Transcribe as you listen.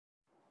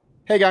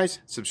Hey guys,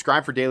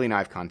 subscribe for daily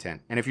knife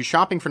content. And if you're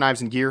shopping for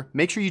knives and gear,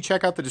 make sure you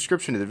check out the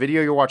description of the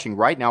video you're watching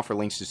right now for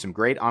links to some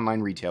great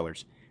online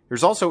retailers.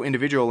 There's also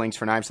individual links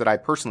for knives that I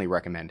personally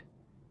recommend.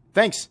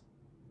 Thanks!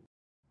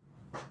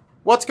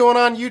 What's going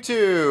on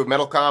YouTube?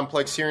 Metal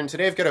Complex here, and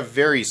today I've got a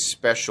very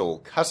special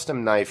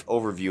custom knife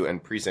overview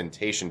and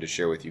presentation to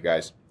share with you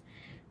guys.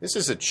 This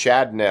is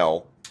a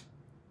Nell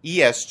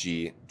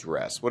ESG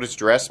dress. What does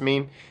dress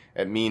mean?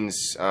 It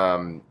means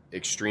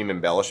extreme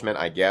embellishment,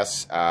 I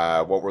guess.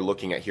 What we're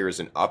looking at here is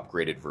an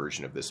upgraded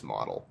version of this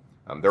model.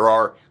 There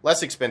are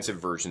less expensive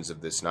versions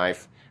of this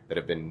knife that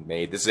have been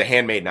made. This is a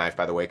handmade knife,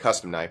 by the way,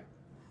 custom knife.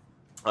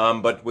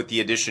 But with the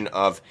addition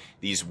of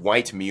these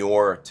white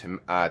Muir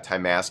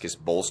Damascus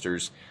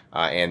bolsters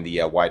and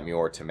the white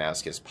Muir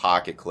Damascus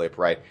pocket clip,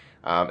 right?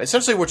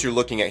 Essentially what you're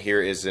looking at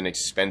here is an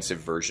expensive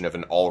version of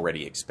an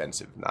already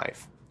expensive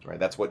knife, right?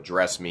 That's what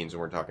dress means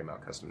when we're talking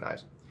about custom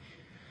knives.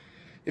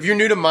 If you're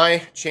new to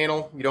my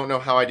channel, you don't know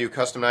how I do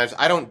custom knives,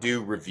 I don't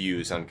do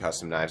reviews on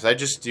custom knives. I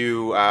just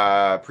do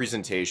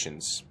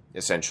presentations,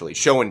 essentially.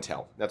 Show and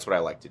tell. That's what I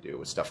like to do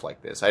with stuff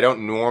like this. I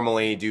don't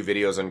normally do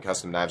videos on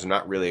custom knives. I'm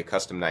not really a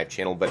custom knife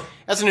channel, but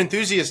as an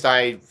enthusiast,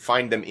 I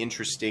find them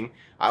interesting.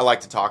 I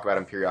like to talk about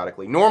them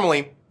periodically.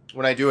 Normally,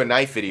 when I do a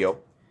knife video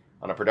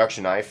on a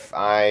production knife,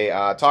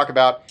 I talk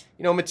about,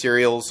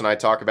 materials, and I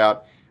talk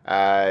about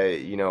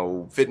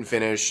fit and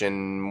finish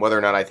and whether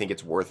or not I think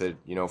it's worth it,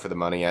 for the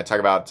money. I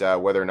talk about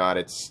whether or not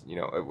it's,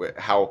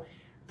 how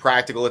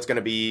practical it's going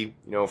to be,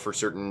 for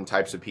certain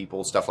types of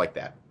people, stuff like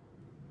that.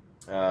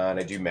 And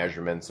I do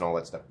measurements and all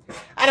that stuff.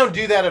 I don't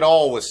do that at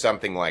all with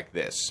something like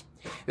this.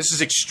 This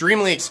is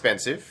extremely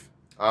expensive.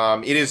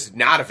 It is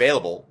not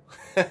available.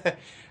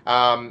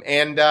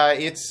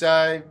 It's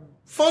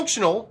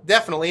functional,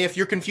 definitely. If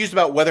you're confused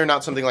about whether or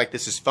not something like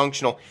this is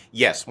functional,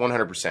 yes,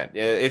 100%.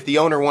 If the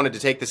owner wanted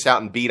to take this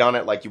out and beat on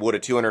it like you would a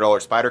 $200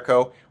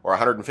 Spyderco or a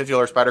 $150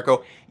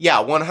 Spyderco, yeah,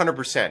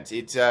 100%.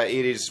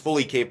 It is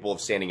fully capable of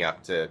standing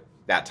up to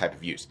that type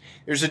of use.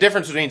 There's a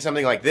difference between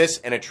something like this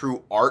and a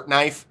true art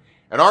knife.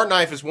 An art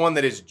knife is one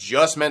that is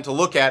just meant to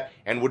look at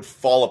and would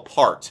fall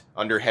apart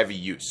under heavy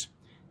use.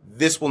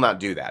 This will not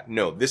do that.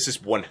 No, this is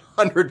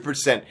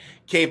 100%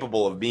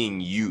 capable of being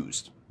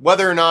used.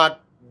 Whether or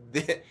not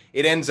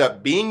it ends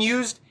up being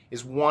used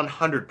is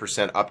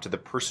 100% up to the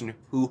person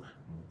who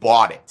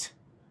bought it.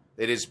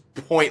 It is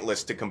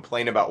pointless to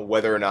complain about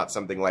whether or not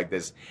something like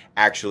this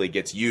actually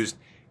gets used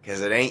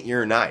because it ain't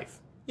your knife.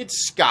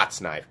 It's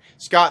Scott's knife.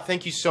 Scott,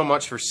 thank you so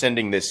much for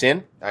sending this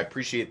in. I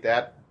appreciate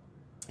that.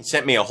 He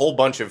sent me a whole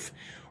bunch of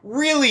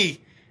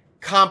really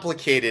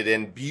complicated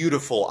and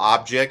beautiful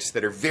objects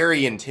that are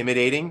very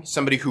intimidating.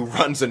 Somebody who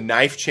runs a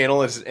knife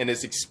channel and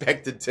is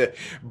expected to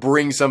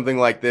bring something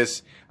like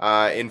this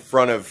in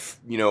front of,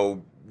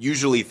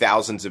 usually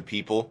thousands of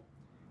people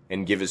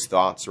and give his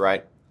thoughts,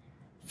 right?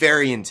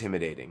 Very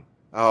intimidating.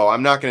 Oh,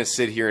 I'm not going to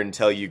sit here and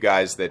tell you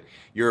guys that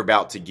you're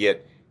about to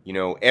get,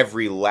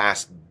 every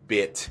last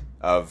bit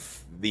of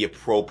the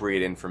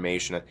appropriate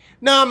information.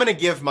 No, I'm going to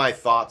give my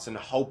thoughts and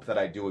hope that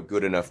I do a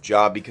good enough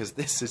job because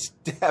this is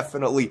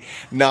definitely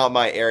not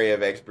my area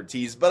of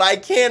expertise, but I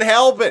can't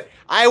help it.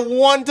 I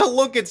want to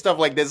look at stuff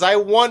like this. I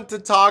want to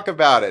talk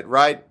about it,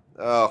 right?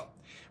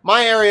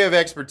 My area of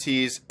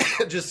expertise,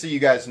 just so you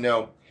guys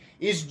know,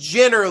 is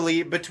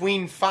generally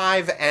between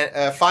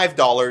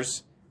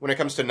 $5 when it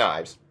comes to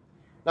knives.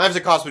 Knives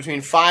that cost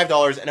between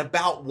 $5 and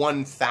about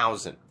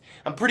 $1,000.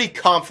 I'm pretty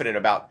confident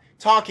about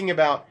talking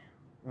about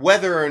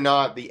whether or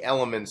not the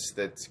elements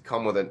that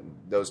come with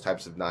those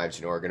types of knives,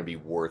 are going to be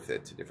worth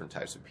it to different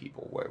types of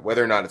people,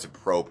 whether or not it's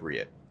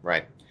appropriate,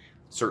 right?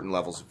 Certain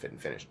levels of fit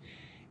and finish.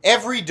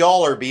 Every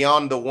dollar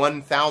beyond the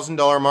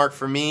 $1,000 mark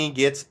for me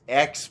gets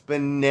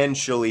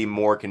exponentially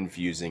more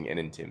confusing and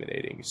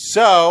intimidating.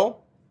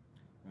 So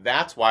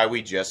that's why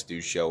we just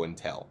do show and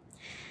tell.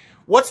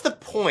 What's the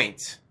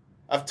point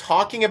of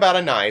talking about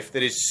a knife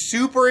that is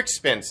super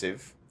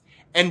expensive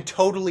and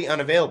totally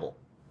unavailable?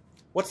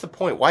 What's the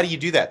point? Why do you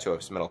do that to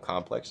us, Metal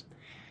Complex?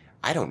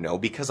 I don't know,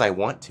 because I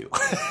want to.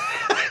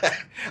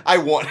 I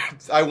want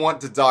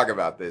to talk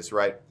about this,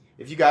 right?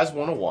 If you guys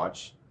want to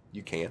watch,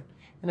 you can.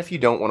 And if you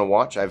don't want to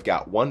watch, I've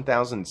got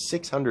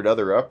 1,600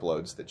 other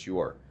uploads that you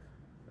are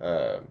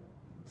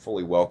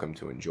fully welcome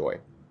to enjoy.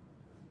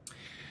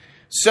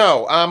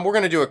 So, we're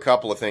going to do a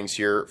couple of things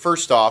here.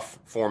 First off,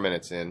 4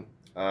 minutes in.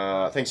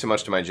 Thanks so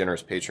much to my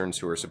generous patrons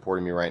who are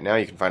supporting me right now.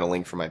 You can find a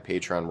link for my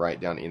Patreon right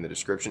down in the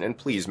description. And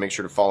please make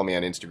sure to follow me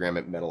on Instagram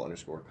at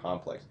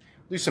metal_complex.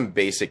 Do some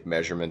basic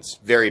measurements,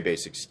 very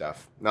basic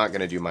stuff. Not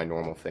going to do my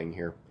normal thing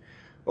here.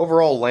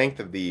 Overall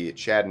length of the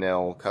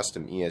Nell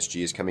Custom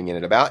ESG is coming in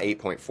at about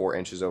 8.4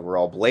 inches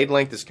overall. Blade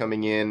length is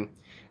coming in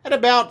at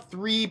about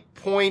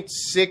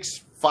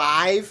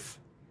 3.65.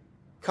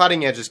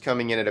 Cutting edge is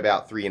coming in at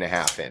about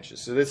 3.5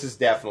 inches. So this is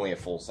definitely a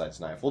full-size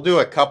knife. We'll do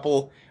a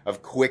couple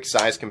of quick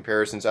size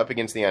comparisons up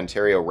against the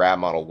Ontario Rat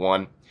Model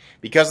 1.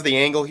 Because of the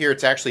angle here,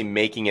 it's actually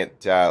making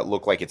it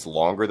look like it's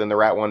longer than the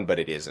Rat 1, but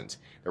it isn't.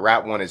 The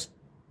Rat 1 is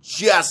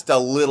just a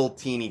little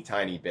teeny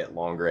tiny bit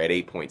longer at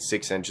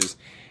 8.6 inches.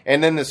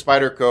 And then the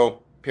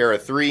Spyderco Para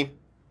 3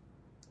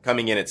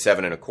 coming in at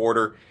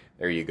 7.25.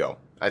 There you go.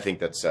 I think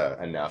that's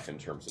enough in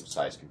terms of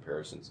size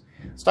comparisons.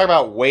 Let's talk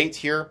about weight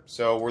here.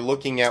 So we're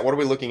looking at, what are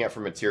we looking at for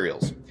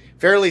materials?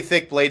 Fairly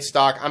thick blade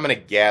stock. I'm going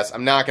to guess.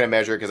 I'm not going to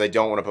measure it because I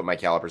don't want to put my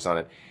calipers on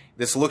it.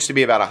 This looks to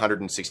be about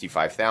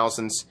 165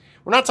 thousandths.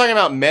 We're not talking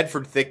about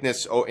Medford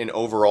thickness in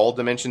overall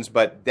dimensions,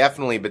 but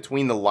definitely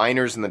between the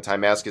liners and the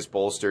Timascus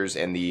bolsters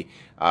and the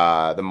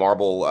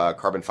marble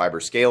carbon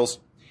fiber scales.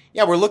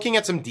 Yeah, we're looking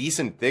at some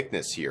decent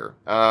thickness here.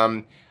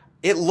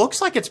 It looks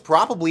like it's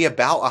probably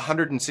about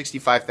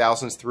 165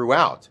 thousandths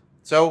throughout.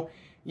 So,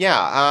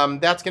 yeah,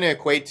 that's going to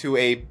equate to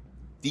a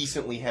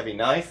decently heavy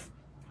knife,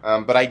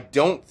 but I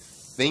don't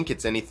think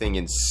it's anything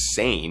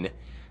insane.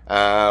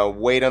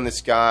 Weight on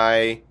this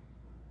guy,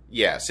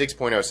 yeah,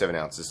 6.07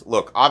 ounces.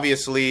 Look,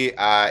 obviously,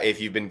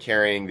 if you've been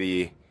carrying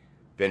the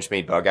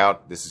Benchmade bug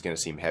out, this is going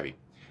to seem heavy.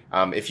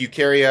 If you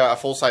carry a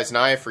full-size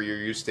knife or you're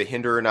used to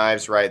Hinderer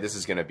knives, right, this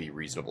is going to be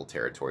reasonable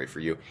territory for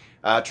you.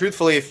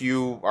 Truthfully, if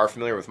you are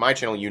familiar with my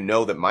channel, you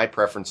know that my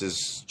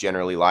preferences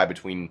generally lie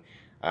between,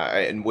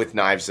 and with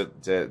knives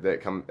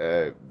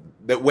that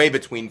weigh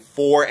between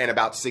 4 and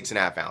about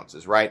 6.5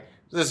 ounces, right?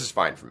 So this is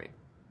fine for me.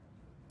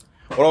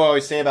 What do I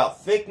always say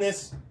about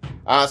thickness?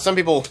 Some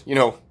people, you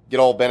know, get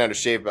all bent out of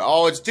shape, but,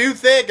 oh, it's too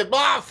thick, and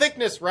blah,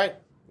 thickness, right?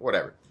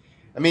 Whatever.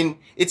 I mean,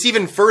 it's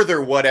even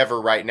further whatever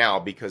right now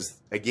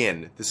because,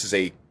 again, this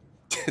is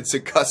it's a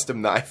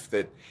custom knife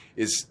that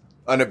is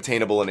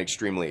unobtainable and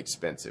extremely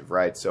expensive,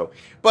 right? So,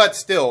 but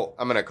still,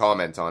 I'm going to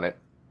comment on it.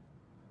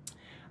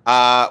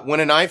 When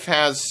a knife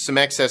has some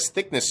excess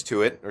thickness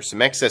to it or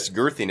some excess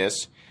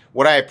girthiness,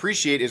 what I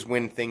appreciate is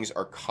when things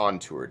are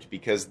contoured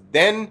because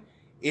then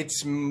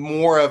it's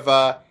more of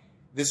a,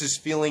 this is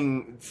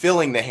filling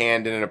the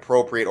hand in an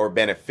appropriate or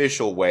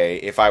beneficial way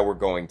if I were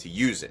going to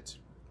use it.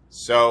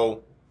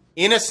 So,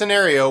 in a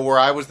scenario where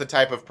I was the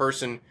type of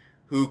person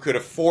who could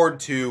afford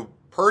to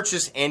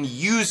purchase and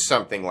use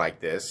something like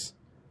this,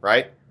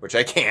 right? Which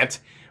I can't,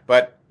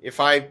 but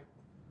if I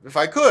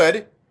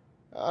could,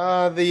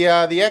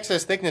 the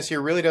excess thickness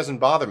here really doesn't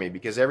bother me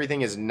because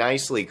everything is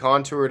nicely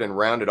contoured and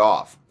rounded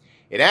off.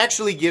 It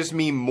actually gives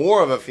me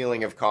more of a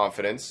feeling of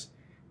confidence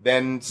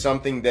than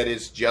something that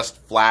is just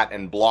flat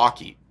and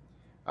blocky.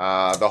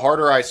 The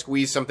harder I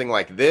squeeze something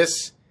like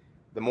this,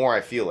 the more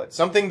I feel it.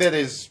 Something that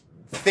is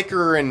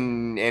thicker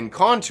and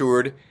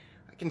contoured,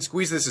 I can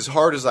squeeze this as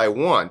hard as I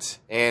want,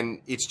 and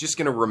it's just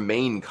going to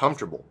remain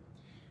comfortable.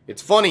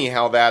 It's funny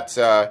how that,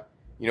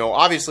 you know,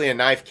 obviously a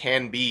knife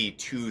can be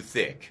too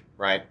thick,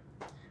 right?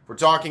 If we're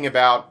talking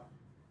about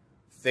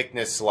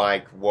thickness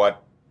like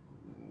what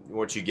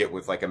you get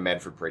with like a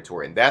Medford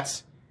Praetorian,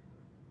 that's,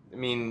 I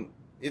mean,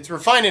 it's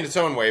refined in its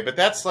own way, but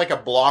that's like a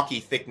blocky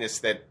thickness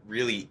that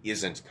really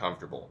isn't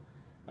comfortable.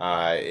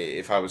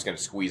 If I was going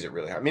to squeeze it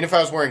really hard. I mean, if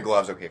I was wearing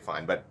gloves, okay,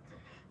 fine, but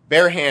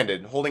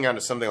barehanded, holding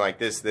onto something like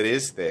this that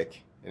is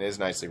thick and is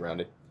nicely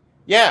rounded,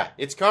 yeah,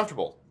 it's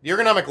comfortable. The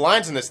ergonomic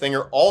lines in this thing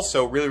are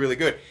also really, really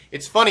good.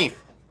 It's funny,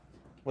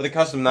 with a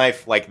custom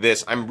knife like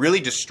this, I'm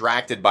really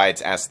distracted by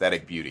its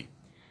aesthetic beauty.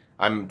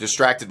 I'm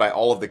distracted by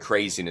all of the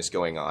craziness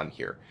going on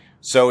here.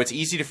 So it's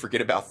easy to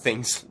forget about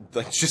things,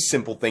 like just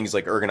simple things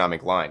like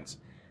ergonomic lines.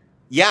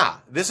 Yeah,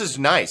 this is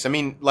nice. I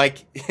mean,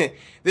 like,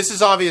 this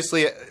is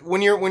obviously,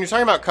 when you're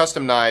talking about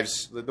custom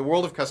knives, the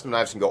world of custom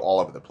knives can go all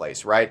over the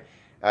place, right?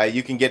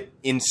 You can get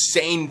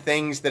insane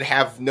things that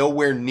have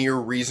nowhere near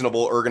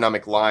reasonable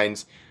ergonomic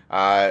lines,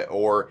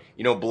 or,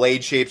 you know,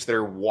 blade shapes that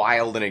are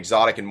wild and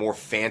exotic and more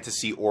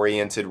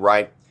fantasy-oriented,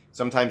 right?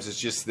 Sometimes it's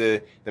just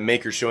the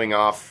maker showing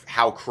off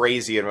how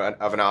crazy of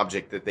an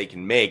object that they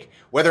can make,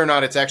 whether or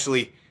not it's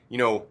actually, you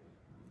know,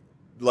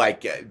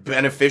 like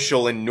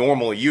beneficial in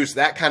normal use.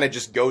 That kind of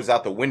just goes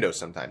out the window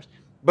sometimes.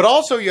 But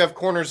also you have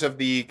corners of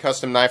the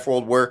custom knife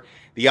world where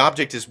the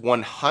object is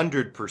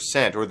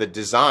 100%, or the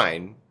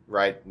design,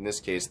 right, in this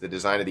case, the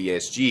design of the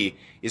ESG,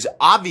 is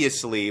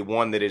obviously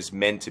one that is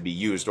meant to be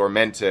used or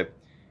meant to,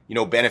 you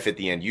know, benefit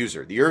the end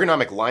user. The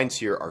ergonomic lines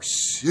here are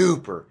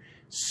super,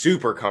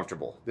 super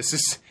comfortable. This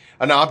is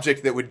an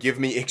object that would give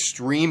me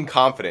extreme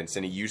confidence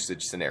in a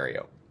usage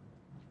scenario,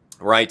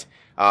 right?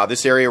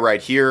 This area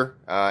right here,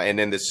 and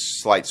then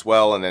this slight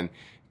swell, and then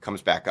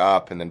comes back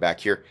up, and then back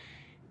here.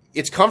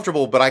 It's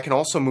comfortable, but I can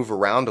also move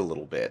around a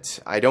little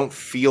bit. I don't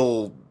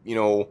feel, you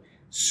know,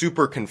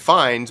 super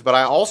confined, but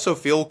I also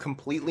feel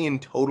completely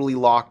and totally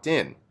locked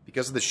in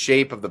because of the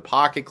shape of the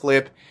pocket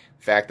clip,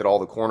 the fact that all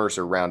the corners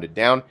are rounded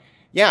down.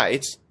 Yeah,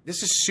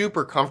 this is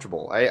super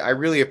comfortable. I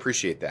really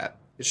appreciate that.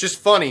 It's just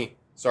funny.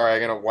 Sorry,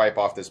 I'm going to wipe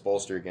off this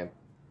bolster again.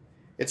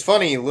 It's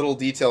funny, little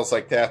details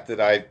like that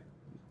I...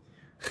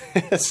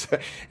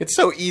 it's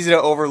so easy to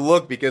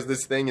overlook because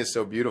this thing is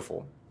so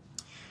beautiful.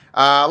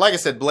 Like I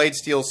said, blade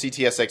steel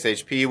CTSX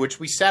HP, which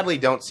we sadly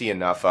don't see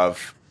enough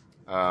of.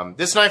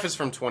 This knife is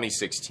from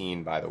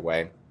 2016, by the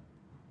way.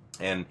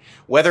 And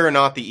whether or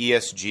not the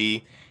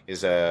ESG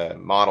is a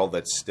model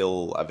that's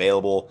still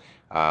available,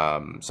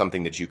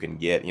 something that you can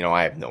get, you know,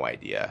 I have no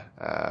idea.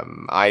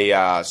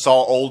 I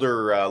saw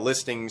older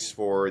listings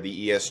for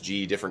the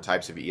ESG, different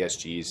types of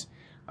ESGs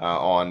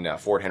on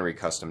Fort Henry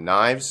Custom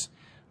Knives.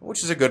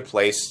 which is a good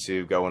place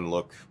to go and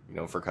look,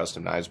 for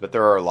custom knives. But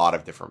there are a lot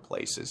of different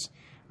places.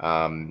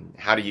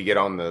 How do you get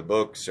on the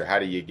books, or how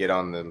do you get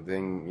on the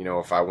thing?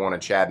 If I want a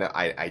Chad Nell,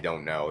 I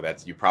don't know.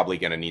 You're probably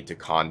going to need to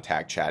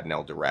contact Chad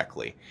Nell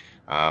directly.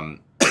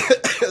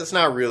 That's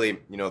not really,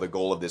 the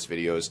goal of this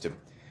video is to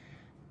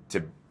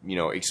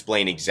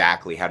explain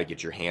exactly how to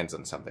get your hands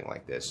on something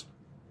like this.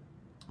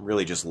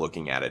 Really just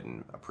looking at it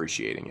and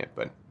appreciating it.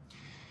 But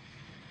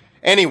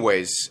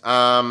anyways,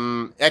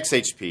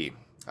 XHP.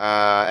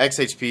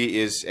 XHP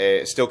is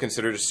still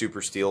considered a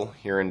super steel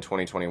here in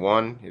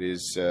 2021. It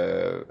is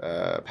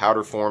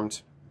powder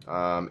formed.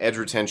 Edge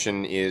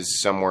retention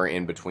is somewhere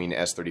in between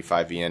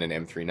S35VN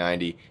and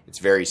M390. It's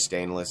very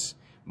stainless,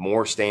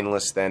 more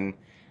stainless than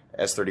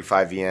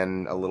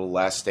S35VN, a little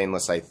less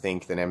stainless, I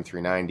think, than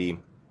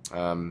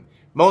M390.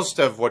 Most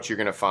of what you're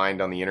going to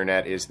find on the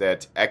internet is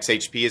that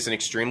XHP is an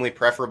extremely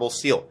preferable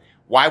steel.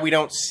 Why we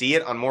don't see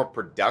it on more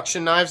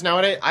production knives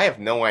nowadays, I have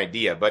no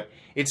idea, but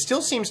it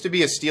still seems to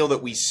be a steel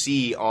that we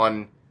see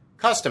on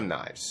custom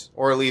knives,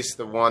 or at least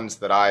the ones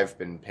that I've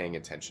been paying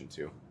attention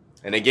to.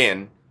 And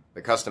again,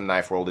 the custom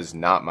knife world is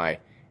not my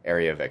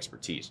area of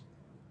expertise.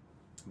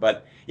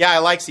 But yeah, I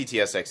like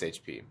CTS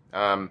XHP.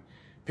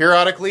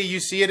 Periodically, you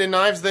see it in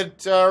knives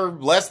that are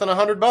less than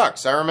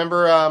 $100. I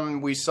remember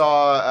we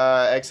saw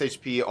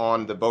XHP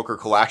on the Boker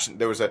Kalashnikov.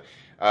 There was a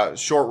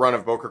short run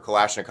of Boker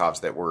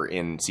Kalashnikovs that were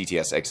in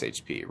CTS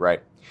XHP,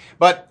 right?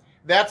 But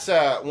that's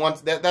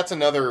that's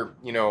another.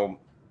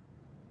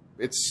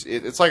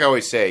 It's like I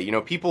always say.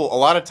 People, a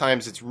lot of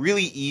times it's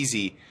really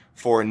easy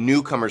for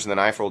newcomers in the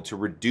knife world to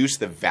reduce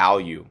the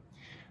value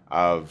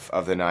of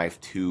the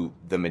knife to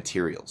the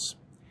materials.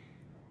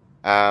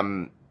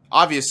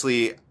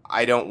 Obviously,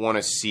 I don't want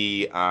to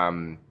see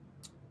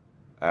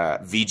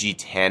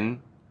VG10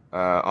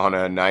 on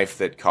a knife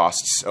that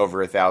costs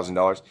over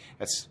 $1,000.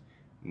 That's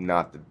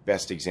not the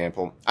best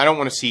example. I don't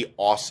want to see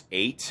OS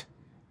 8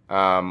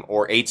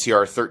 or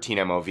HCR 13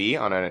 MOV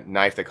on a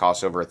knife that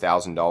costs over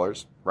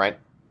 $1,000, right?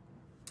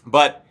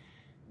 But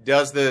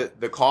does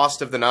the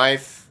cost of the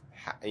knife,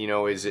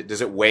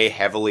 does it weigh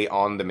heavily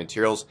on the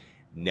materials?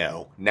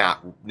 No,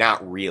 not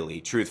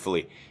really.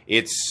 Truthfully,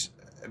 it's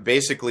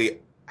basically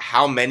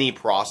how many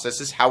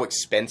processes, how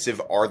expensive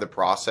are the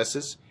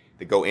processes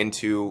that go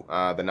into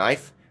the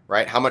knife,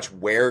 right? How much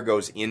wear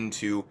goes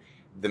into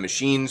the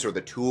machines or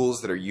the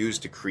tools that are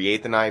used to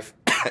create the knife?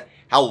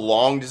 How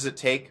long does it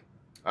take?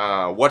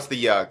 What's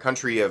the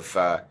country of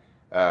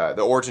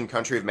the origin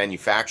country of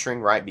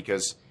manufacturing, right?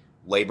 Because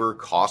labor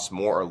costs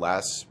more or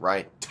less,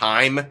 right?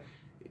 Time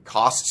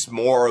costs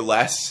more or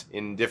less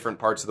in different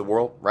parts of the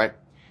world, right?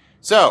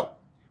 So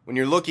when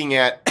you're looking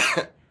at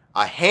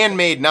a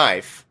handmade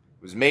knife,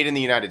 was made in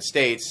the United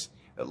States,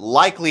 that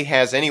likely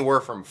has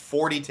anywhere from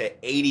 40 to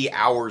 80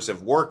 hours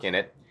of work in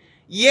it,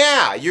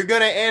 yeah, you're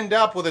going to end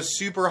up with a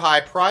super high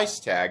price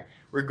tag,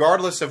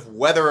 regardless of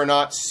whether or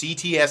not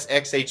CTS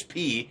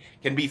XHP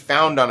can be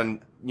found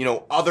on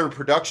other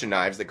production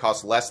knives that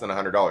cost less than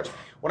 $100.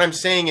 What I'm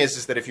saying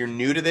is that if you're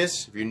new to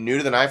this, if you're new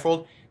to the knife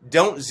world,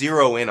 don't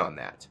zero in on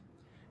that.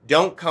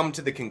 Don't come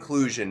to the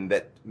conclusion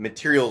that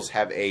materials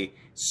have a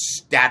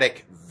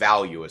static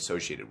value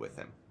associated with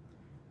them,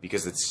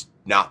 because it's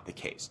not the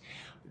case.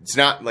 It's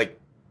not like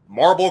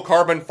marble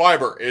carbon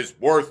fiber is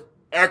worth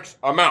X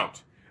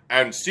amount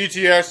and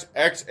CTS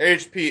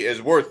XHP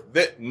is worth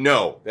that.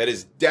 No, that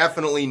is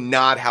definitely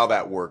not how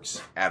that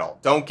works at all.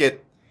 Don't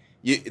get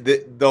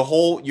the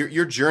whole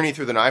your journey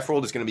through the knife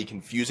world is going to be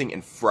confusing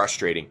and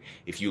frustrating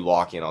if you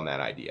lock in on that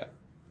idea.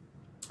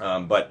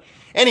 But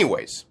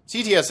anyways,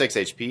 CTS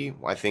XHP,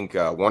 I think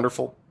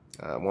wonderful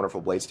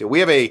blade steel. We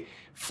have a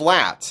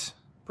flat,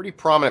 pretty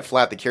prominent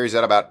flat that carries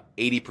out about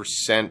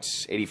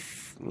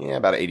 80%,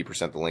 about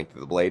 80% the length of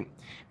the blade.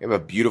 We have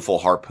a beautiful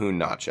harpoon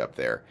notch up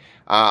there.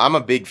 I'm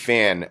a big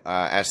fan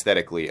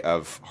aesthetically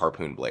of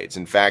harpoon blades.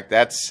 In fact,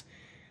 that's,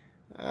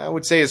 I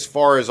would say, as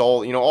far as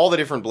all the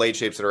different blade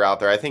shapes that are out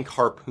there, I think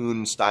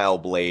harpoon style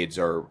blades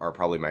are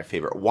probably my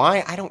favorite.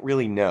 Why? I don't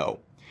really know.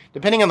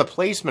 Depending on the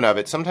placement of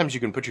it, sometimes you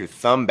can put your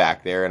thumb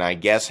back there and I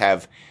guess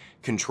have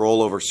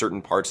control over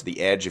certain parts of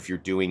the edge if you're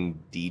doing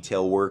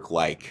detail work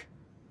like,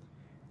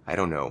 I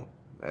don't know,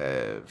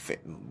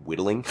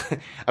 whittling.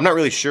 I'm not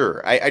really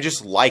sure. I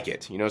just like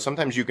it.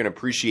 Sometimes you can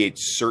appreciate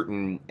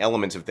certain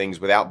elements of things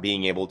without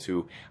being able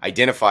to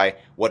identify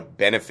what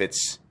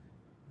benefits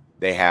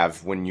they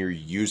have when you're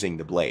using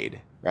the blade,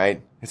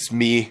 right? It's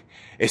me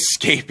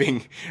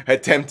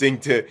attempting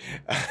to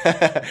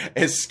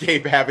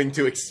escape having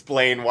to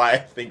explain why I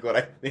think what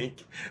I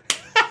think.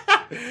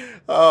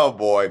 Oh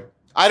boy.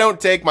 I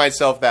don't take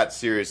myself that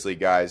seriously,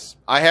 guys.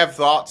 I have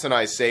thoughts and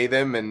I say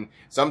them, and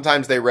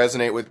sometimes they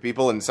resonate with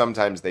people and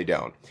sometimes they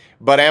don't.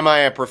 But am I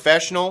a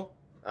professional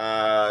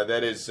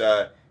that is,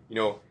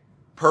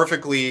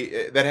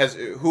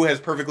 who has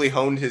perfectly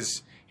honed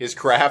his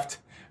craft?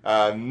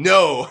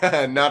 No,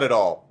 not at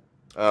all.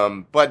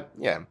 But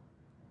yeah,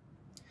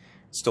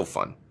 still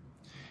fun.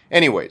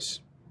 Anyways,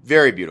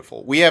 very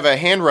beautiful. We have a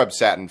hand rub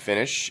satin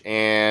finish,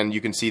 and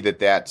you can see that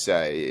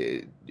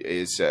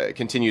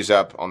continues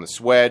up on the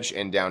swedge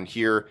and down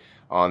here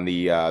on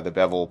the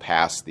bevel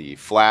past the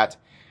flat.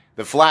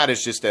 The flat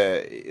is just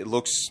it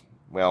looks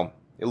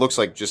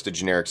like just a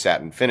generic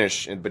satin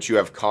finish, but you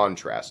have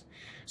contrast.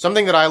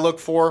 Something that I look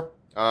for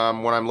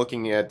when I'm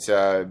looking at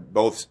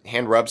both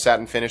hand rub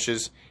satin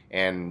finishes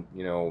and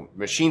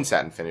machine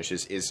satin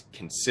finishes is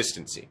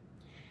consistency.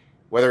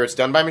 Whether it's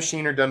done by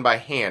machine or done by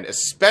hand,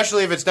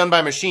 especially if it's done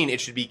by machine, it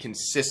should be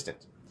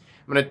consistent.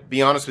 I'm going to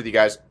be honest with you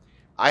guys.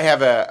 I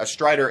have a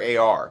Strider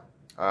AR,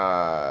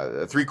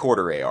 a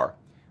 3/4 AR,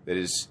 that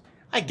is,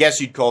 I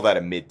guess you'd call that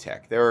a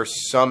mid-tech. There are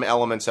some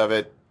elements of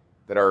it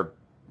that are,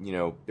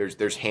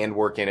 there's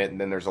handwork in it, and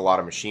then there's a lot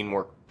of machine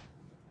work.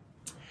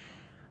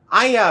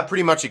 I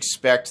pretty much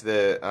expect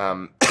the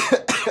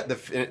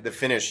the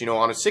finish,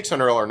 on a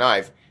 $600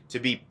 knife to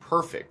be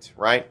perfect,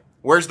 right?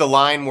 Where's the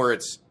line where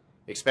it's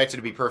expected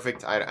to be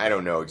perfect? I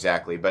don't know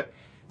exactly, but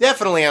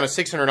definitely on a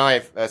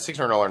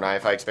 $600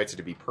 knife, I expect it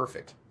to be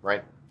perfect,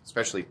 right?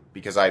 Especially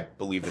because I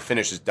believe the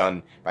finish is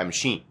done by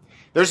machine.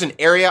 There's an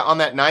area on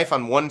that knife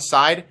on one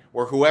side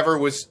where whoever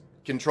was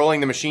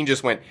controlling the machine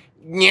just went,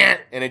 "Nyeh,"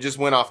 and it just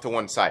went off to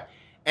one side.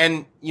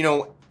 And,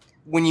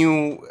 when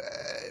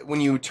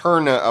you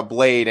turn a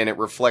blade and it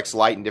reflects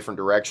light in different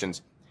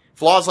directions,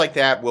 flaws like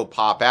that will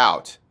pop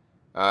out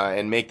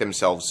and make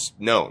themselves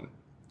known.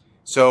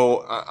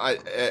 So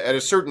at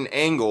a certain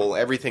angle,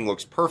 everything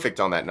looks perfect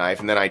on that knife,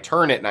 and then I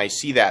turn it and I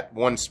see that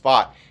one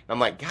spot, and I'm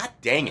like, God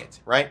dang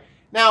it, right?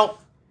 Now,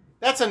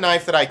 that's a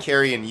knife that I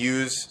carry and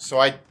use, so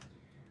I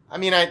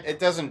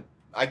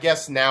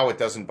guess now it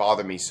doesn't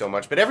bother me so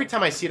much, but every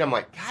time I see it, I'm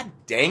like, God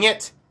dang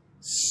it,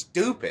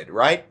 stupid,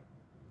 right?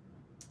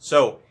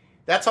 So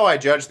that's how I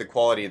judge the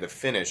quality of the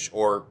finish,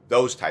 or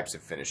those types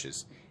of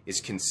finishes,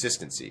 is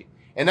consistency.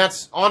 And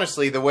that's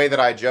honestly the way that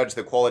I judge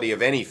the quality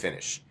of any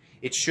finish.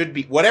 It should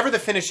be, whatever the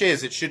finish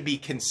is, it should be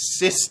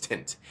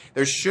consistent.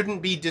 There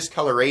shouldn't be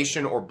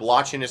discoloration or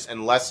blotchiness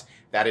unless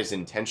that is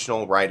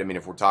intentional, right? I mean,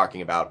 if we're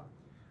talking about,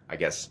 I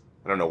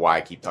don't know why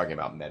I keep talking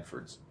about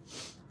Medfords.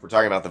 If we're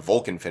talking about the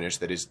Vulcan finish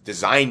that is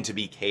designed to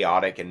be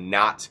chaotic and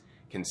not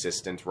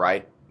consistent,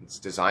 right? It's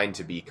designed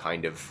to be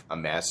kind of a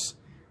mess.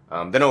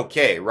 Then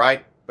okay,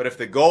 right? But if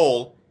the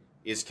goal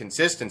is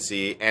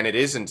consistency and it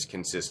isn't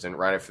consistent,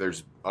 right? If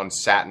there's on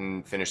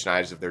satin finish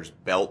knives, if there's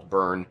belt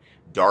burn,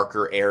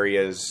 darker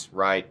areas,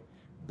 right?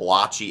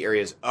 Blotchy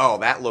areas, oh,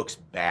 that looks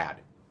bad.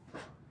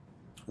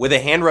 With a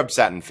hand rub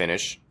satin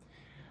finish,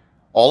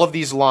 all of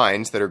these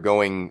lines that are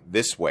going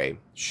this way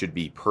should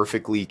be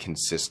perfectly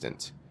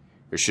consistent.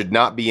 There should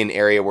not be an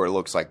area where it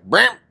looks like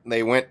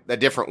they went a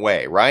different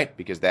way, right?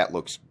 Because that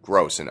looks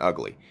gross and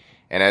ugly.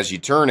 And as you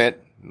turn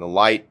it, the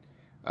light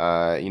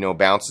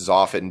bounces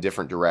off it in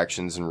different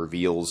directions and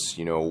reveals,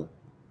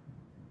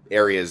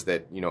 areas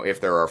that, if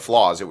there are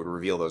flaws, it would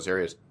reveal those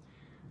areas.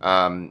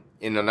 In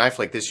a knife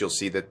like this, you'll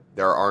see that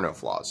there are no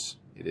flaws.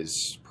 It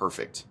is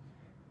perfect.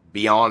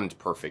 Beyond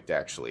perfect,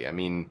 actually. I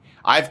mean,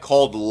 I've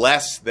called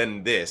less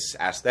than this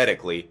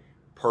aesthetically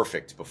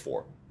perfect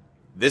before.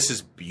 This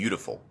is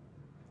beautiful.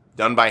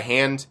 Done by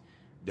hand,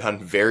 done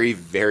very,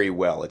 very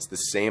well. It's the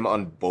same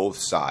on both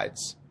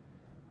sides.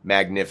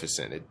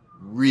 Magnificent. It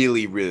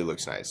really, really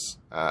looks nice.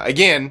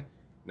 Again,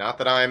 not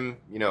that I'm,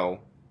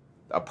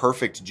 a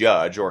perfect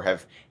judge or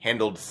have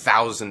handled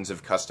thousands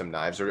of custom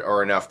knives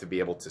or enough to be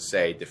able to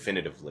say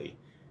definitively,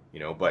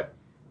 but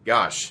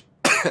gosh,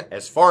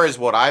 as far as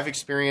what I've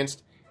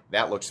experienced,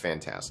 that looks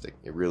fantastic.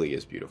 It really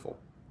is beautiful.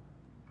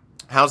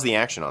 How's the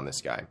action on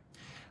this guy?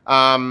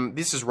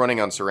 This is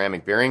running on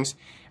ceramic bearings.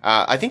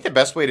 I think the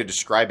best way to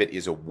describe it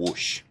is a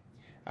whoosh.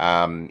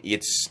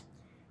 Here's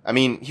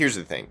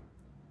the thing.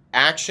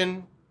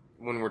 Action,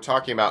 when we're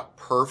talking about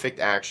perfect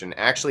action,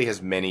 actually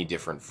has many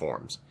different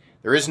forms.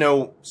 There is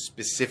no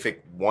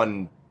specific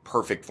one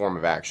perfect form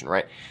of action,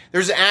 right?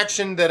 There's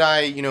action that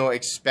I,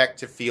 expect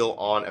to feel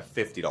on a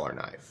 $50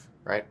 knife,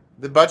 right?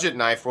 The budget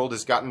knife world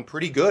has gotten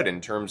pretty good in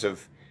terms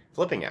of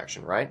flipping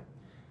action, right?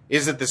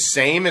 Is it the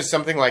same as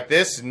something like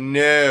this?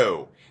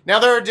 No. Now,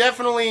 there are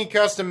definitely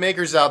custom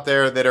makers out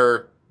there that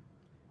are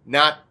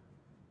not,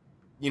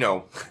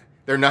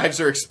 their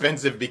knives are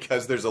expensive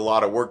because there's a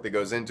lot of work that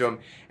goes into them,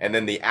 and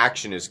then the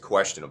action is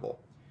questionable.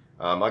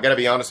 I gotta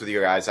be honest with you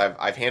guys,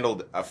 I've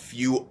handled a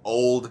few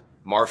old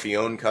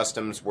Marfione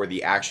customs where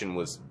the action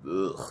was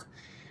ugh.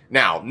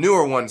 Now,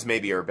 newer ones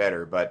maybe are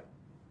better, but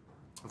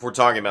if we're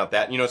talking about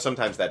that,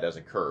 sometimes that does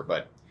occur,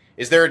 but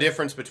is there a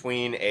difference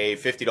between a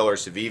 $50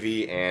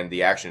 Civivi and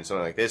the action in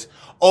something like this?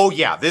 Oh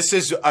yeah, this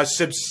is a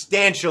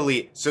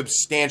substantially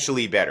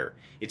better.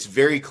 It's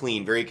very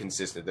clean, very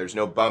consistent. There's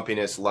no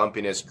bumpiness,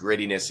 lumpiness,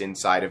 grittiness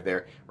inside of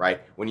there,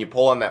 right? When you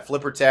pull on that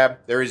flipper tab,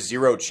 there is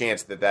zero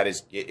chance that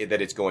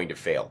it's going to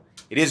fail.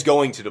 It is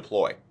going to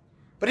deploy.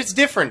 But it's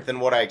different than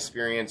what I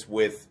experience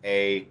with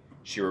a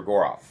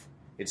Shirogorov.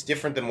 It's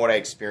different than what I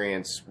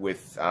experience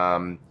with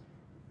a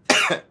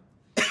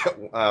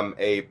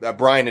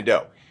Brian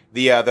Nadeau,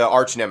 the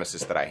arch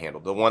nemesis that I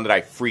handled, the one that I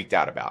freaked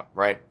out about,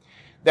 right?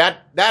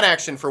 That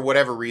action, for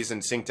whatever reason,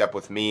 synced up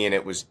with me, and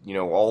it was,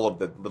 all of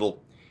the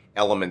little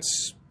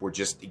elements were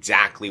just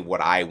exactly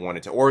what I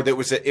wanted to, or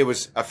that it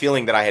was a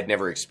feeling that I had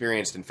never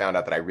experienced and found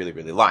out that I really,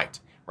 really liked,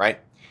 right?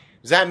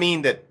 Does that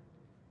mean that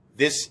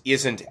this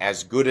isn't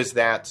as good as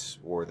that,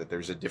 or that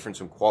there's a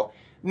difference in quality?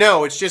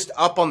 No, it's just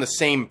up on the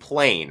same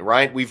plane,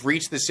 right? We've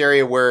reached this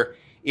area where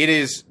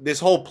this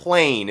whole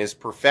plane is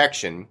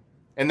perfection,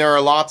 and there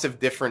are lots of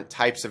different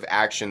types of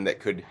action that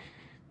could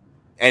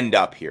end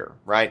up here,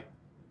 right?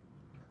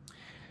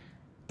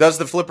 Does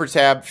the flipper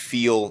tab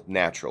feel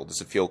natural?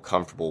 Does it feel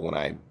comfortable when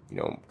I,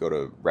 go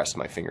to rest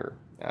my finger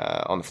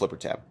on the flipper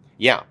tab?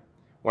 Yeah.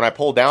 When I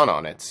pull down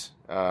on it,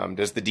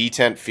 does the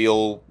detent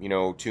feel,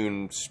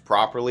 tuned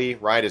properly,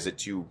 right? Is it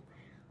too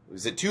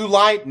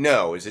light?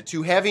 No. Is it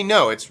too heavy?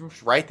 No. It's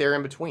right there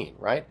in between,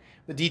 right?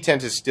 The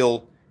detent is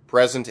still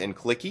present and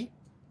clicky,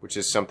 which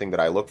is something that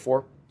I look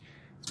for.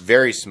 It's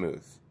very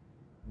smooth.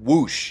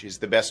 Whoosh is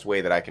the best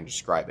way that I can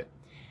describe it.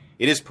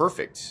 It is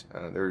perfect.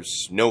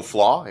 There's no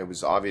flaw. It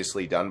was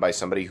obviously done by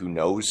somebody who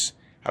knows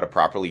how to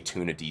properly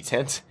tune a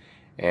detent,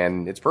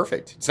 and it's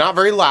perfect. It's not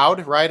very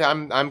loud, right?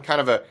 I'm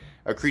kind of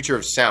a creature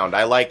of sound.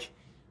 I like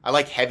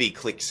heavy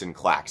clicks and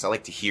clacks. I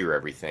like to hear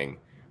everything,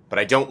 but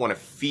I don't want to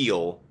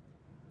feel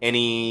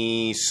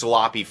any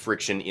sloppy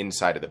friction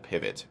inside of the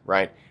pivot,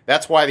 right?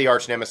 That's why the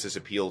Arch Nemesis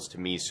appeals to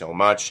me so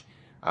much,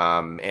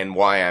 and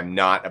why I'm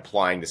not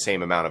applying the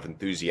same amount of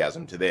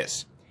enthusiasm to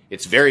this.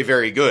 It's very,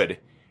 very good.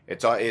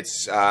 It's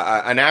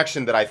an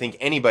action that I think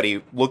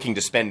anybody looking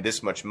to spend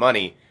this much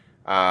money,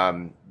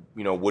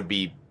 would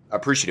be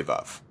appreciative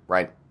of,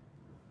 right?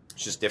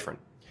 It's just different.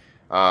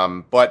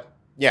 But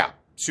yeah,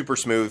 super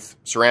smooth,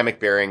 ceramic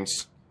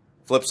bearings,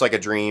 flips like a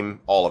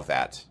dream, all of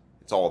that.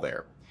 It's all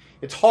there.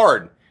 It's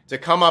hard to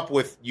come up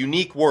with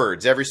unique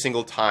words every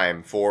single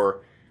time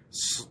for,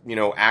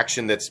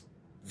 action that's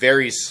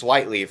varies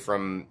slightly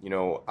from,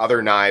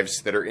 other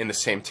knives that are in the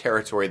same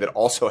territory that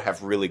also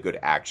have really good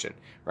action,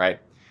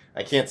 right?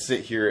 I can't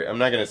sit here. I'm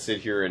not going to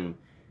sit here and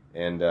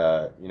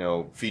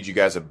feed you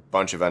guys a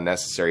bunch of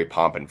unnecessary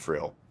pomp and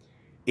frill.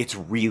 It's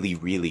really,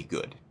 really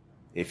good.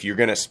 If you're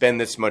going to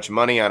spend this much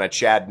money on a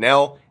Chad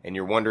Nell and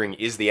you're wondering,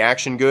 is the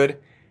action good?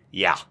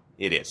 Yeah,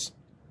 it is.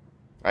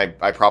 I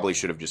probably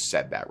should have just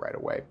said that right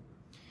away.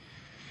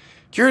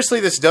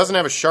 Curiously, this doesn't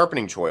have a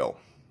sharpening choil.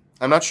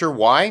 I'm not sure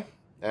why.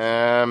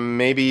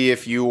 Maybe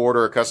if you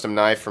order a custom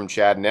knife from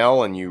Chad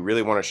Nell and you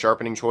really want a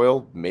sharpening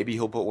choil, maybe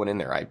he'll put one in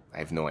there. I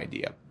have no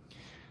idea.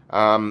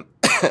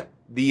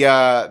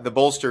 The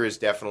bolster is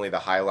definitely the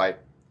highlight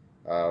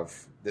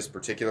of this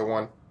particular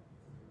one.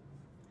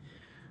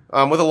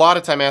 With a lot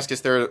of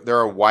Timascus, there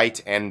are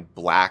white and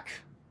black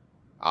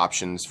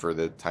options for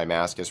the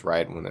Timascus,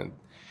 right? When the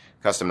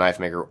custom knife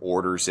maker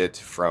orders it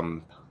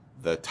from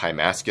the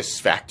Timascus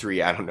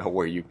factory, I don't know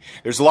where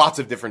there's lots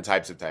of different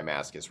types of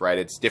Timascus, right?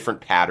 It's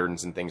different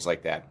patterns and things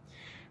like that.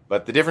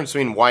 But the difference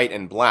between white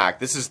and black,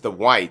 this is the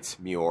white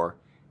Muir,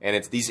 and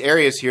it's these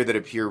areas here that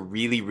appear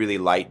really, really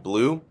light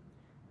blue.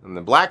 In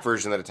the black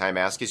version of the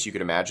Timascus, you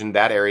could imagine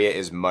that area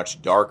is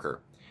much darker.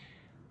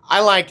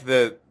 I like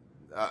the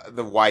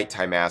white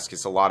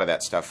Timascus, a lot of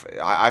that stuff.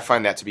 I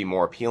find that to be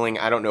more appealing.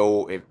 I don't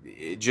know if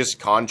it just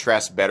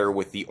contrasts better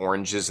with the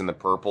oranges and the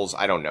purples.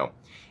 I don't know.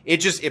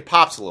 It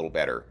pops a little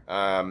better.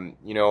 And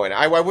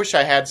I wish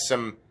I had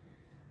some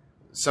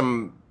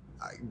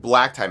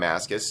black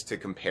Timascus to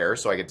compare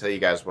so I could tell you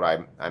guys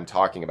what I'm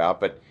talking about,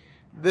 but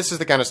this is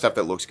the kind of stuff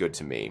that looks good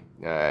to me.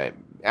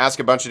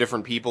 Ask a bunch of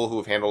different people who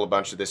have handled a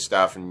bunch of this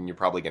stuff, and you're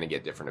probably going to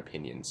get different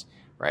opinions,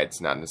 right?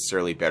 It's not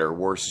necessarily better or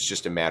worse. It's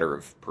just a matter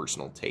of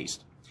personal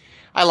taste.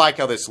 I like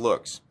how this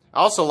looks. I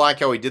also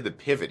like how he did the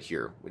pivot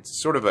here. It's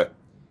sort of I don't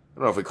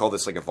know if we call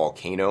this like a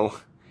volcano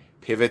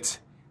pivot.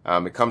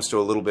 It comes to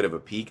a little bit of a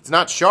peak. It's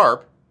not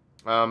sharp,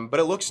 but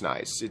it looks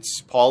nice.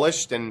 It's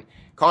polished and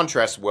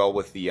contrasts well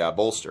with the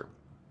bolster.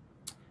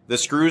 The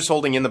screws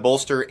holding in the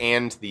bolster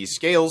and the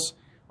scales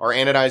are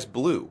anodized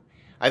blue.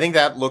 I think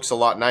that looks a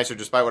lot nicer,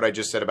 despite what I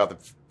just said about the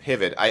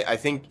pivot. I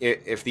think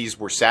if these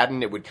were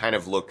satin, it would kind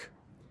of look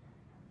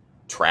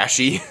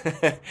trashy.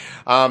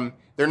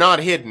 They're not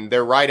hidden.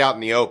 They're right out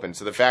in the open.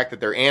 So the fact that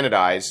they're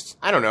anodized,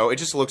 I don't know, it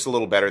just looks a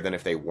little better than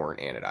if they weren't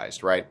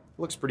anodized, right?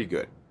 Looks pretty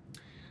good.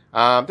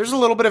 There's a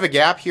little bit of a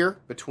gap here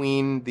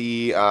between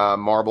the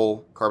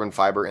marble carbon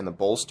fiber and the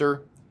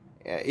bolster.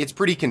 It's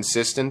pretty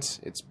consistent.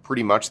 It's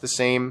pretty much the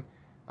same.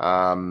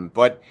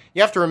 But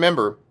you have to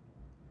remember,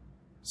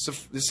 so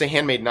this is a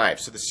handmade knife,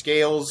 so the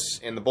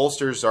scales and the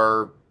bolsters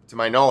are, to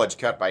my knowledge,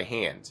 cut by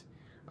hand.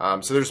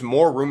 So there's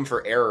more room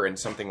for error in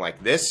something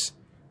like this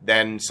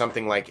than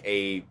something like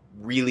a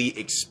really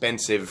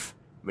expensive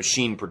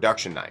machine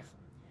production knife.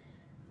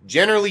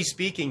 Generally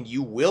speaking,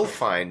 you will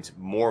find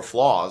more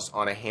flaws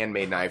on a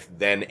handmade knife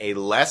than a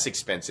less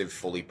expensive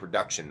fully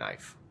production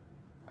knife,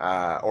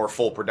 or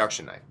full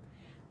production knife.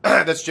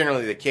 That's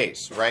generally the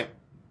case, right?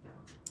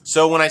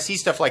 So when I see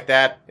stuff like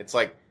that, it's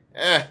like,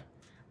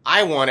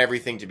 I want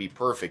everything to be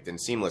perfect and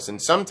seamless.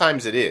 And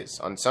sometimes it is.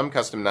 On some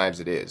custom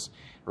knives it is.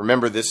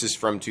 Remember, this is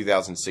from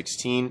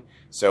 2016.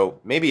 So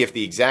maybe if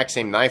the exact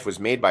same knife was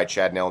made by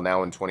Chad Nell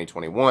now in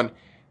 2021,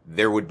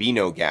 there would be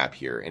no gap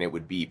here, and it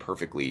would be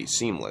perfectly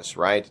seamless,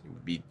 right? It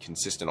would be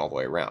consistent all the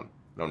way around.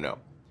 I don't know.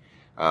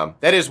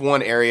 That is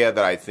one area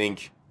that I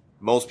think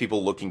most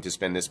people looking to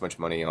spend this much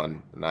money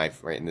on a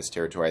knife right in this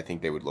territory, I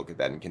think they would look at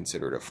that and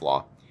consider it a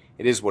flaw.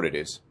 It is what it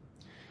is.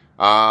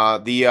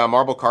 The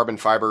marble carbon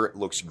fiber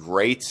looks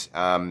great.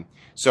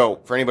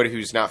 So for anybody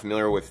who's not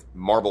familiar with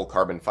marble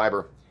carbon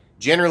fiber,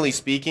 generally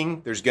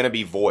speaking, there's going to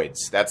be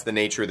voids. That's the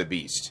nature of the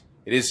beast.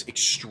 It is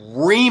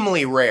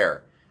extremely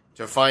rare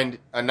to find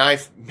a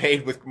knife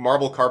made with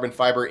marble carbon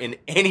fiber in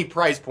any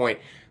price point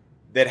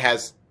that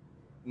has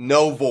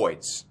no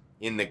voids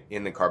in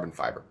the carbon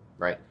fiber,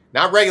 right?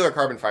 Not regular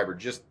carbon fiber,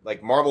 just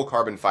like marble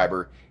carbon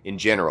fiber in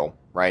general,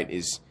 right,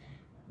 is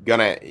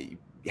gonna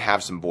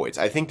have some voids.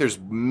 I think there's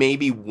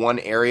maybe one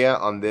area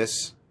on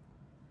this.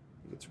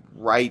 It's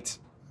right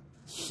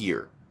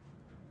here.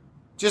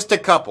 Just a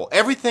couple.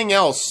 Everything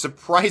else,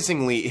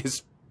 surprisingly,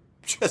 is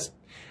just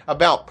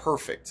about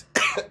perfect.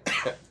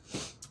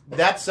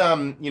 That's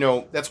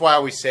that's why I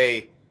always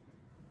say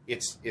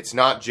it's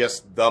not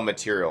just the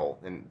material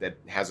and that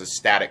has a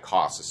static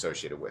cost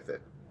associated with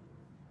it.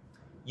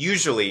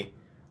 Usually,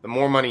 the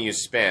more money you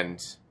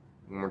spend,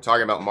 when we're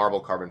talking about marble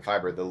carbon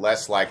fiber, the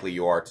less likely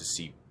you are to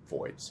see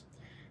voids.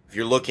 If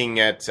you're looking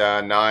at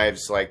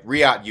knives like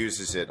Riot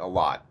uses it a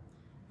lot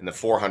in the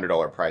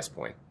 $400 price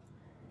point,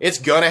 it's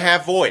gonna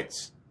have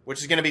voids, which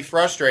is gonna be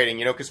frustrating,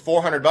 because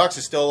 $400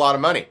 is still a lot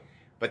of money.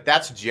 But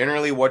that's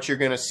generally what you're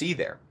gonna see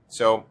there.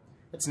 So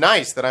it's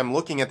nice that I'm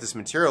looking at this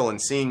material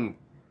and seeing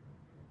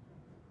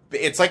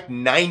it's like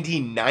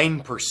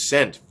 99%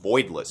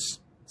 voidless.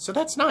 So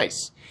that's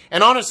nice.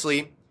 And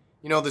honestly,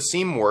 the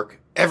seam work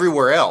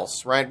everywhere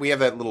else, right? We have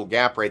that little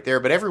gap right there,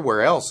 but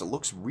everywhere else it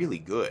looks really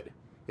good.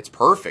 It's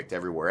perfect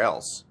everywhere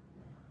else.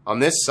 On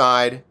this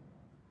side,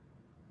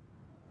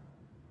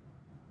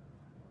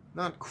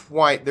 not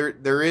quite.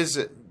 There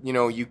is,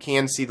 you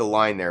can see the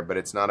line there, but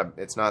it's not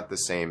the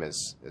same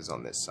as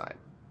on this side.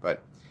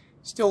 But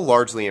still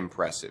largely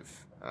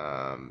impressive,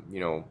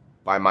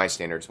 by my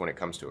standards when it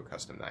comes to a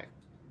custom knife.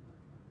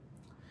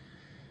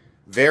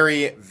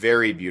 Very,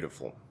 very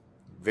beautiful.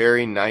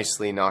 Very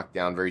nicely knocked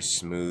down, very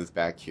smooth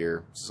back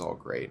here. This is all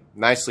great.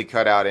 Nicely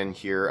cut out in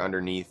here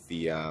underneath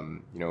the,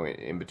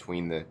 in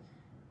between the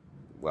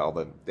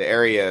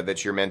area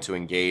that you're meant to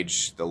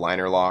engage the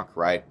liner lock,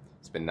 right?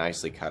 It's been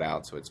nicely cut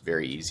out, so it's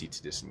very easy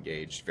to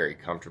disengage, very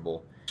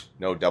comfortable.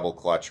 No double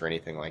clutch or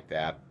anything like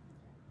that.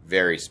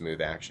 Very smooth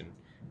action.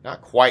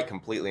 Not quite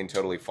completely and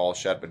totally fall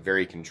shut, but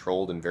very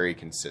controlled and very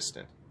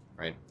consistent,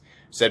 right?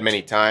 I've said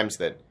many times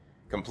that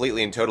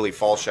completely and totally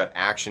fall shut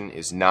action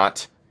is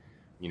not,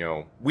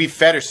 we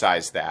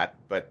fetishize that,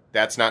 but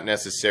that's not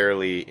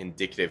necessarily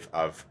indicative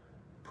of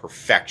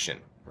perfection,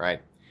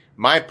 right?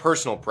 My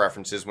personal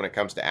preferences when it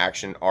comes to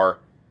action are,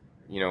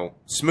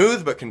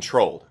 smooth but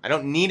controlled. I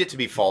don't need it to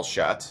be fall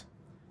shut.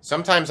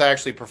 Sometimes I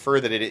actually prefer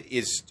that it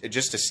is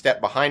just a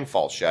step behind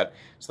fall shut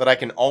so that I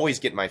can always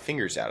get my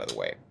fingers out of the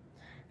way.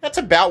 That's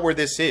about where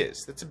this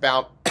is. This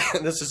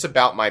is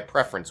about my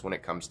preference when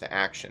it comes to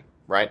action,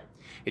 right?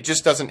 It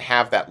just doesn't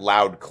have that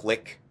loud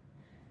click,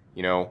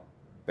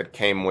 that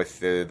came with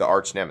the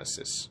arch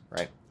nemesis,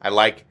 right? I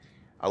like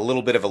a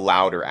little bit of a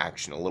louder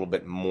action, a little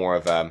bit more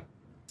of a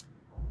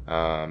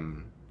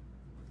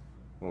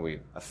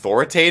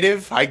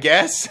authoritative, I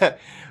guess.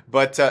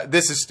 But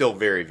this is still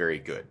very, very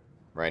good,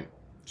 right?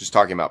 Just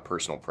talking about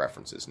personal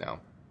preferences now.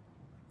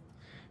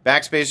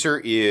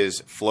 Backspacer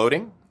is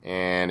floating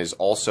and is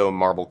also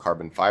marble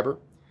carbon fiber.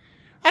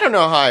 I don't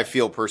know how I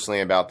feel personally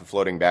about the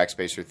floating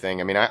backspacer thing.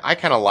 I mean, I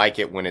kind of like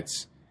it when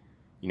it's,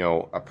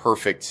 a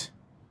perfect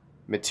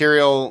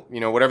material,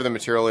 whatever the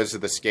material is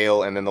of the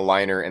scale, and then the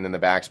liner, and then the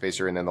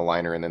backspacer, and then the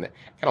liner, and then I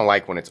kind of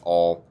like when it's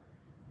all,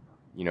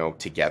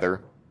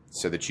 together,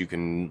 so that you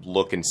can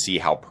look and see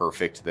how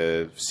perfect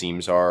the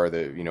seams are,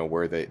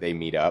 where they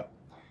meet up.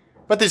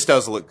 But this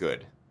does look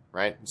good,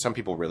 right? Some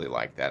people really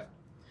like that.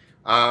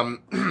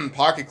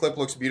 Pocket clip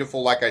looks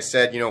beautiful. Like I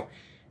said,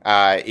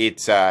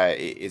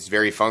 it's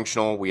very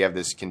functional. We have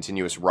this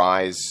continuous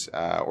rise,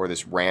 or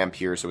this ramp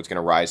here, so it's going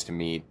to rise to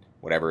meet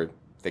whatever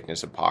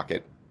thickness of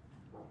pocket.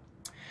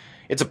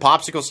 It's a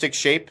popsicle stick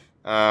shape,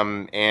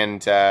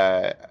 and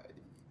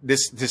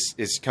this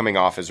is coming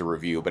off as a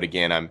review, but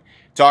again, I'm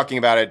talking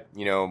about it,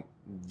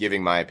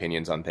 giving my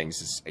opinions on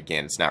things.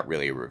 Again, it's not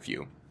really a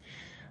review.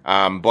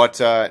 But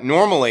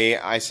normally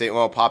I say,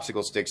 well,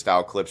 popsicle stick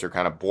style clips are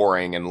kind of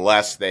boring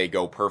unless they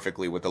go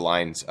perfectly with the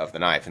lines of the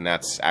knife, and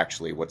that's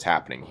actually what's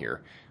happening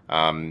here.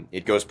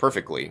 It goes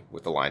perfectly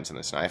with the lines in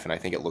this knife, and I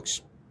think it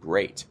looks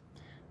great.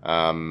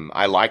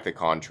 I like the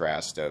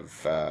contrast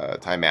of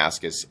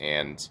Damascus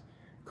and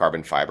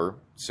carbon fiber,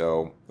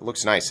 so it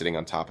looks nice sitting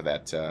on top of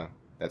that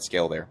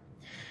scale there.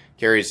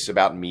 Carries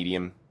about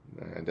medium.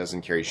 It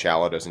doesn't carry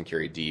shallow, doesn't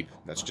carry deep.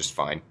 That's just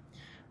fine.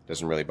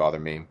 Doesn't really bother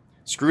me.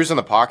 Screws on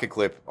the pocket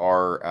clip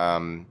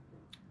are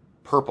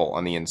purple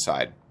on the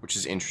inside, which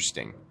is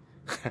interesting.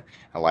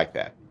 I like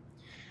that.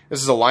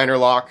 This is a liner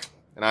lock,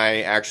 and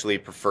I actually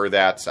prefer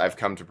that. I've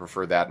come to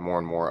prefer that more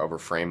and more over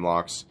frame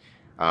locks.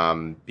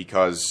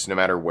 because no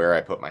matter where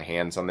I put my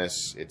hands on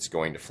this, it's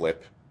going to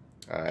flip.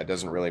 It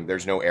doesn't really,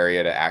 there's no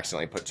area to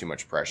accidentally put too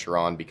much pressure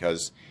on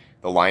because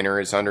the liner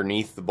is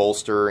underneath the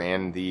bolster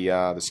and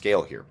the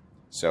scale here.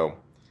 So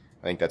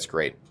I think that's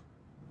great.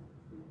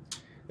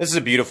 This is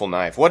a beautiful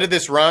knife. What did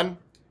this run?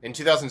 In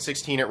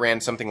 2016, it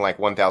ran something like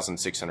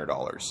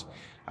 $1,600.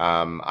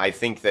 I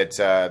think that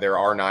there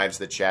are knives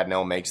that Chad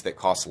Nell makes that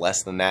cost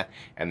less than that,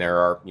 and there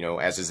are, you know,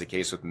 as is the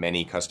case with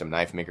many custom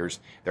knife makers,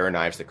 there are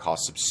knives that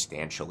cost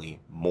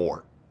substantially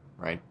more,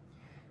 right?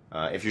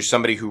 If you're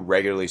somebody who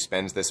regularly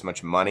spends this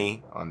much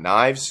money on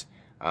knives,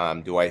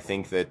 do I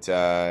think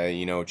that,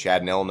 you know,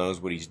 Chad Nell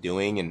knows what he's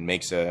doing and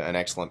makes an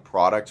excellent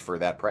product for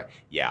that price?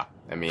 Yeah.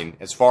 I mean,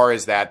 as far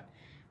as that,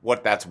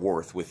 what that's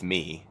worth with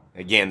me,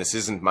 again, this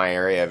isn't my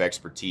area of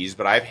expertise,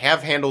 but I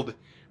have handled,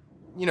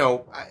 you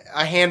know,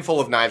 a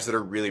handful of knives that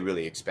are really,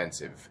 really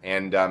expensive.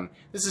 And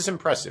this is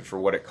impressive for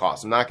what it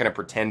costs. I'm not going to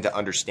pretend to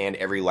understand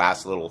every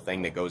last little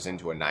thing that goes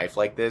into a knife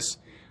like this.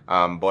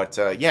 But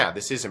yeah,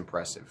 this is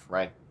impressive,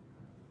 right?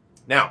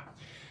 Now,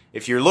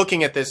 if you're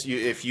looking at this,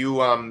 if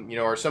you you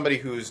know, are somebody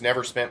who's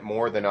never spent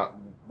more than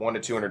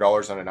 $100 to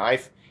 $200 on a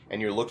knife,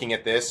 and you're looking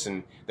at this,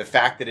 and the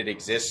fact that it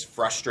exists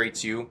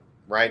frustrates you,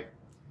 right?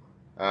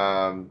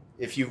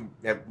 If you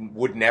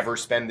would never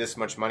spend this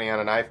much money on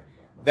a knife,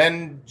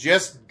 then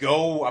just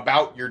go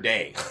about your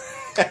day.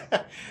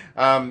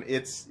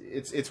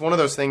 It's one of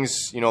those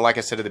things, you know, like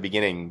I said at the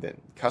beginning, that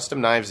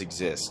custom knives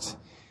exist,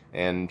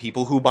 and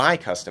people who buy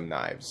custom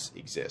knives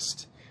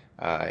exist.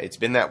 It's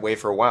been that way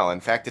for a while.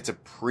 In fact, it's a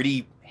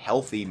pretty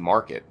healthy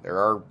market. There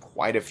are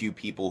quite a few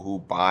people who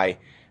buy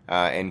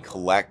and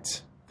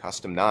collect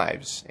custom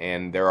knives,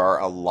 and there are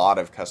a lot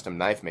of custom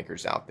knife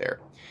makers out there.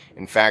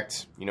 In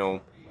fact, you know,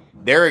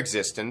 their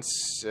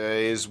existence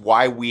is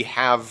why we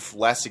have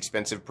less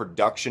expensive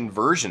production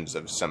versions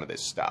of some of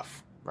this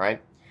stuff, right?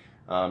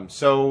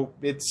 So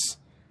it's,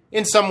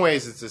 in some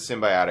ways, it's a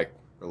symbiotic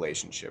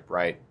relationship,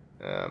 right?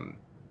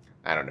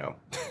 I don't know.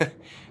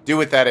 Do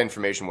with that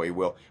information what you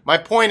will. My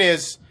point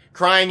is,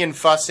 crying and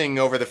fussing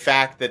over the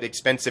fact that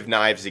expensive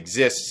knives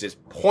exist is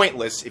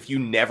pointless if you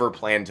never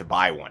plan to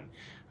buy one.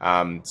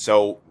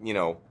 So, you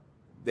know,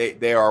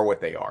 they are what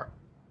they are.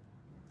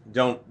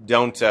 Don't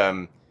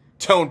you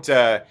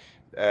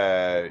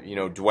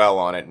know, dwell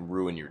on it and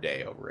ruin your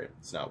day over it.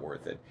 It's not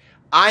worth it.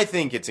 I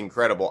think it's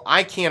incredible.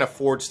 I can't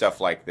afford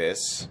stuff like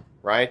this,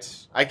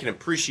 right? I can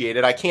appreciate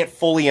it. I can't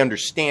fully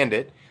understand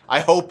it. I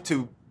hope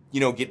to, you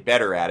know, get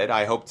better at it.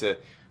 I hope to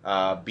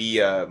be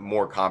a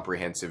more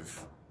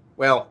comprehensive.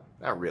 Well,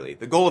 not really.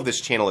 The goal of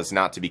this channel is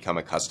not to become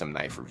a custom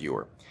knife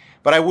reviewer,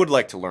 but I would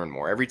like to learn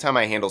more. Every time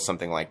I handle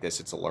something like this,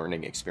 it's a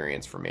learning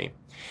experience for me.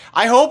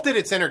 I hope that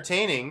it's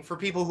entertaining for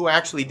people who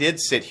actually did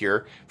sit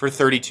here for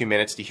 32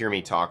 minutes to hear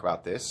me talk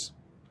about this.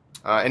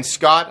 And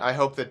Scott, I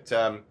hope that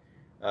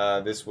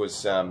this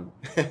was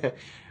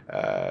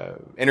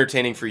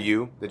entertaining for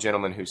you, the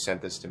gentleman who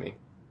sent this to me.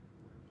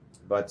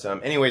 But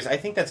anyways, I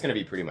think that's going to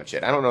be pretty much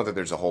it. I don't know that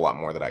there's a whole lot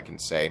more that I can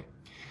say.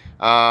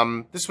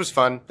 This was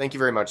fun. Thank you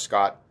very much,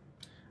 Scott.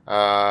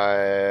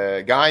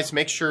 Guys,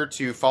 make sure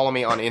to follow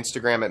me on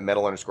Instagram at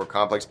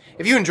metal_complex.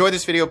 If you enjoyed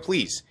this video,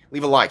 please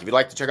leave a like. If you'd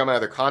like to check out my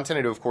other content,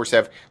 I do, of course,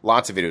 have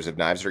lots of videos of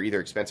knives that are either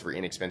expensive or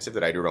inexpensive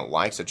that I do or don't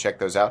like, so check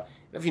those out.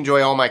 And if you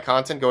enjoy all my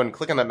content, go ahead and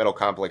click on that Metal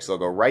Complex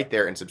logo right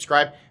there and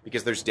subscribe,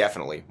 because there's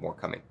definitely more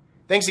coming.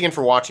 Thanks again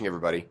for watching,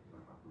 everybody.